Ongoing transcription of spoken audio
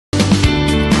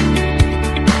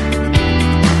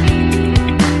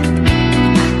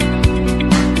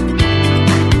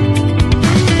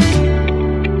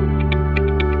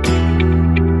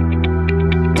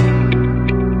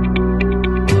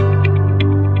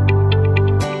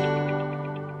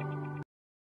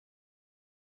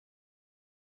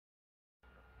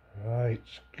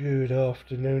Good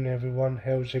afternoon everyone,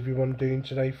 how's everyone doing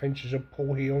today? Adventures of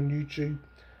Paul here on YouTube.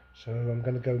 So I'm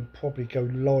going to probably go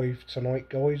live tonight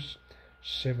guys,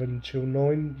 7 till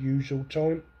 9 usual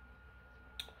time.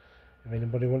 If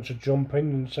anybody wants to jump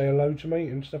in and say hello to me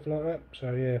and stuff like that.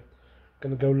 So yeah,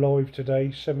 going to go live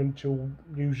today, 7 till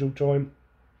usual time.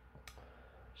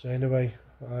 So anyway,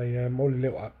 only a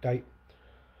little update.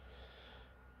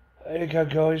 There you go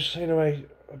guys, anyway,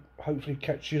 hopefully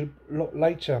catch you a lot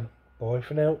later. Bye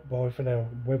for now, bye for now.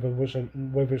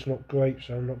 Weather's not great,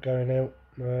 so I'm not going out.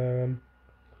 So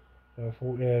I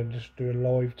thought, yeah, just do a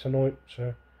live tonight.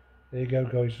 So there you go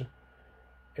guys.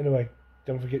 Anyway,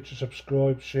 don't forget to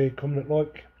subscribe, share, comment,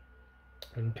 like,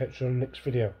 and catch you on the next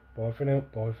video. Bye for now,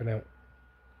 bye for now.